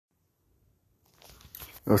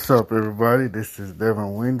What's up, everybody? This is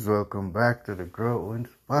Devin Wins. Welcome back to the Grow Wins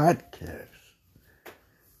podcast.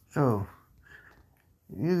 So,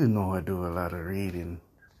 you know I do a lot of reading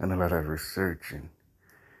and a lot of researching.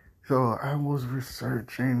 So, I was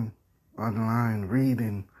researching online,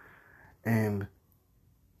 reading, and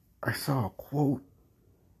I saw a quote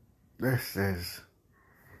that says,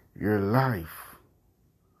 your life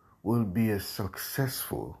will be as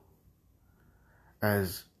successful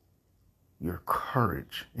as your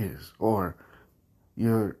courage is, or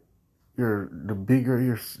your the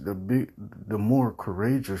bigger the more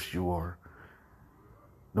courageous you are,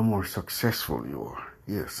 the more successful you are.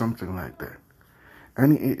 Yeah, something like that.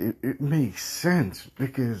 And it makes sense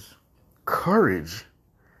because courage,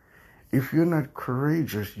 if you're not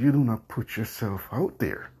courageous, you do not put yourself out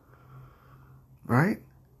there, right?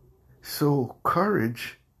 So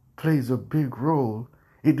courage plays a big role.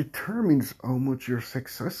 It determines how much you're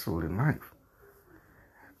successful in life.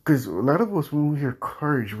 Because a lot of us, when we hear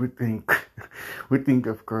courage, we think we think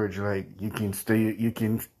of courage like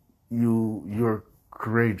you're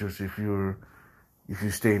courageous if you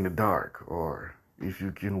stay in the dark, or if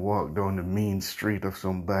you can walk down the mean street of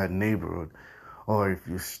some bad neighborhood, or if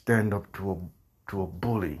you stand up to a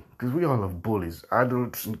bully. Because we all have bullies,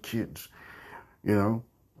 adults and kids, you know.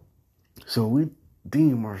 So we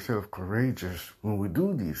deem ourselves courageous when we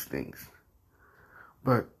do these things.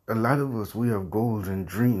 But a lot of us, we have goals and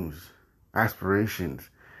dreams, aspirations,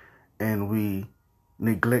 and we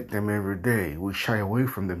neglect them every day. We shy away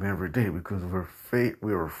from them every day because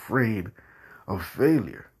we're afraid of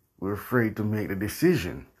failure. We're afraid to make the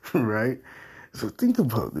decision, right? So think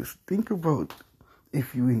about this. Think about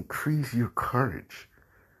if you increase your courage,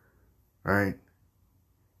 right?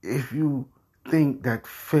 If you think that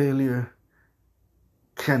failure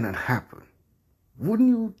cannot happen, wouldn't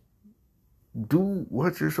you do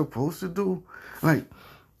what you're supposed to do? Like,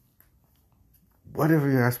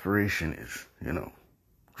 whatever your aspiration is,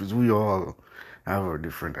 because we all have a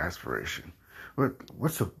different aspiration. But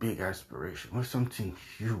what's a big aspiration? What's something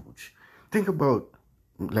huge? Think about,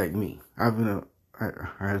 like me, I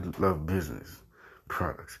love business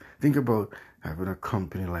products. Think about having a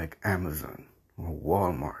company like Amazon or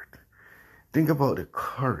Walmart. Think about the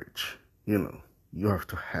courage, you have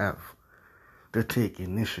to take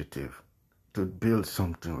initiative to build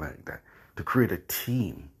something like that, to create a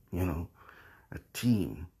team, a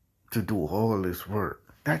team to do all this work.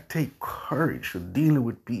 That takes courage, to dealing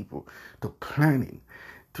with people, to planning,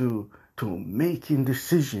 to making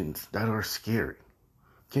decisions that are scary.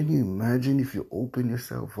 Can you imagine if you open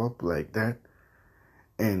yourself up like that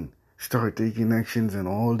and start taking actions and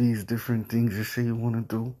all these different things you say you want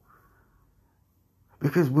to do?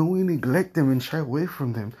 Because when we neglect them and shy away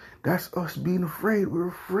from them, that's us being afraid. We're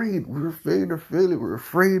afraid. We're afraid of failure. We're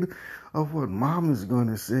afraid of what mom is going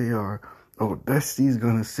to say, or Dusty's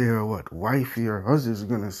going to say, or what wifey or husband is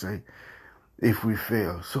going to say if we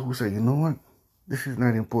fail. So we say, you know what? This is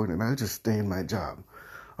not important. I'll just stay in my job.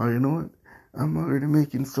 Or you know what? I'm already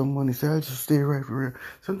making some money, so I'll just stay right here.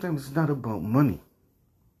 Sometimes it's not about money,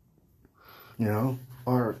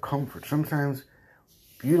 or comfort. Sometimes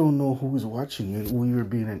you don't know who's watching you and who you're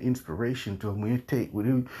being an inspiration to.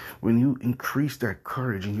 When you increase that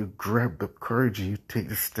courage and you grab the courage and you take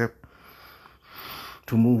the step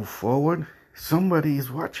to move forward, somebody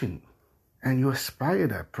is watching, and you aspire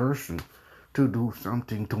that person to do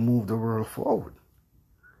something to move the world forward.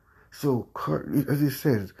 So, as it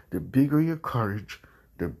says, the bigger your courage,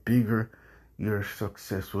 the bigger your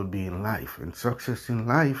success will be in life. And success in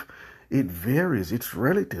life, it varies. It's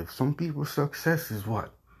relative. Some people's success is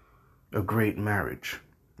what? A great marriage,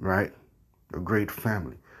 right? A great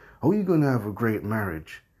family. How are you going to have a great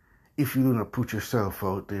marriage if you do not put yourself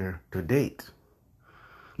out there to date?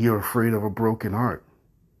 You're afraid of a broken heart.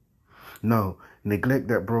 No, neglect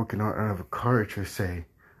that broken heart and have the courage to say,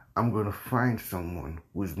 I'm going to find someone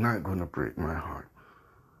who's not going to break my heart,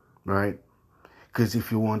 right? Because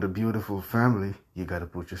if you want a beautiful family, you got to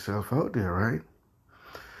put yourself out there, right?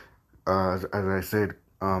 As I said,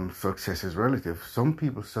 success is relative. Some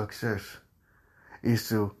people's success is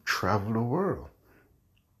to travel the world,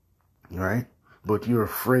 right? But you're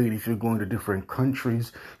afraid if you're going to different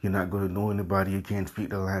countries, you're not going to know anybody, you can't speak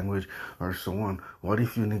the language, or so on. What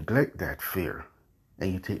if you neglect that fear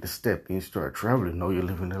and you take the step and you start traveling? Now you're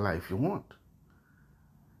living the life you want.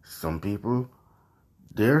 Some people,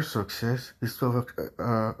 their success is to have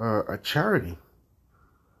a charity,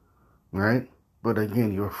 right? But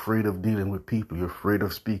again, you're afraid of dealing with people. You're afraid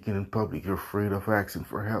of speaking in public. You're afraid of asking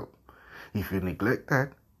for help. If you neglect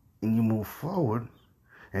that and you move forward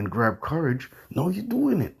and grab courage, now you're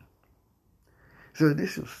doing it. So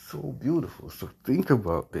this is so beautiful. So think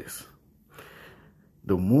about this.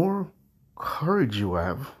 The more courage you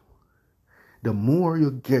have, the more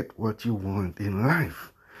you get what you want in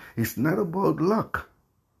life. It's not about luck.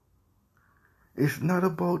 It's not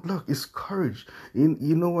about luck. It's courage. You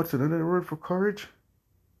know what's another word for courage?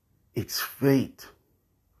 It's faith.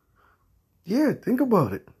 Yeah, think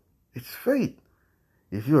about it. It's faith.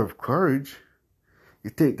 If you have courage, you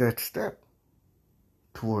take that step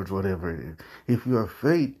towards whatever it is. If you have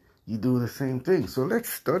faith, you do the same thing. So let's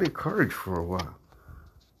study courage for a while.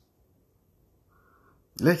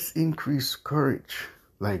 Let's increase courage.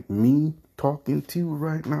 Like me talking to you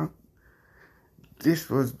right now. This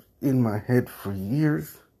was in my head for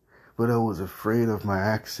years, but I was afraid of my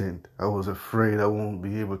accent. I was afraid I won't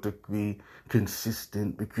be able to be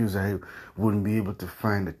consistent because I wouldn't be able to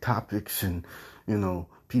find the topics, and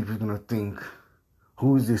people are gonna think,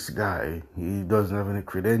 who's this guy? He doesn't have any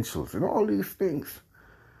credentials and all these things.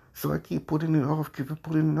 So I keep putting it off.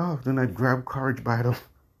 Then I grab courage by the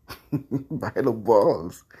by the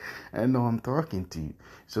balls. And now I'm talking to you.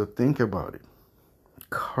 So think about it.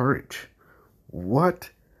 Courage. What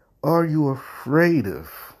are you afraid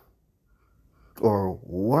of? Or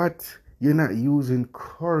what you're not using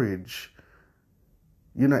courage,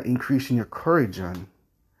 you're not increasing your courage on,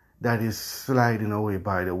 that is sliding away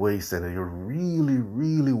by the wayside that you really,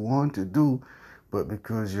 really want to do, but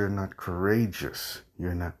because you're not courageous,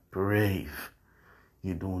 you're not brave,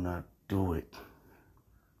 you do not do it.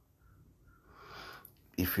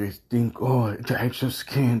 If you think, oh, I just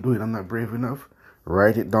can't do it, I'm not brave enough,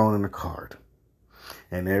 write it down on a card.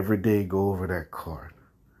 And every day go over that card.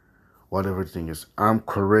 Whatever the thing is, I'm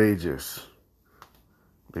courageous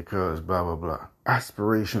because blah, blah, blah.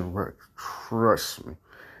 Aspiration works. Trust me.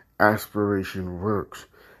 Aspiration works.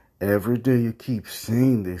 Every day you keep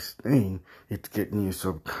saying this thing, it's getting your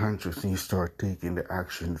subconscious and you start taking the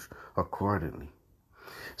actions accordingly.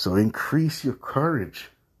 So increase your courage.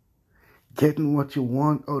 Getting what you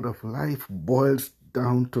want out of life boils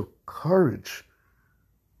down to courage.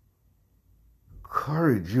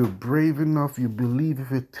 Courage. You're brave enough. You believe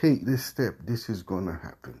if you take this step, this is going to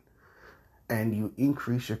happen. And you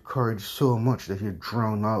increase your courage so much that you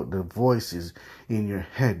drown out the voices in your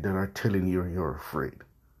head that are telling you you're afraid.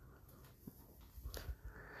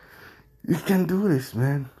 You can do this,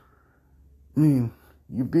 man. I mean,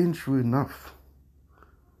 you've been through enough.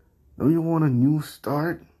 Don't you want a new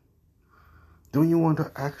start? Don't you want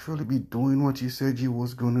to actually be doing what you said you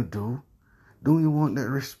was going to do? Don't you want that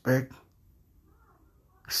respect?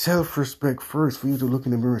 Self-respect first, for you to look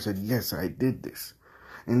in the mirror and say, yes, I did this.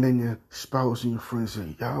 And then your spouse and your friends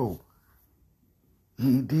say, yo,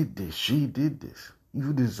 he did this, she did this.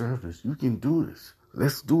 You deserve this. You can do this.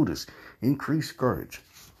 Let's do this. Increase courage.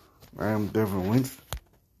 I am Devin Wins.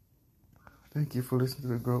 Thank you for listening to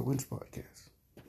the Girl Wins podcast.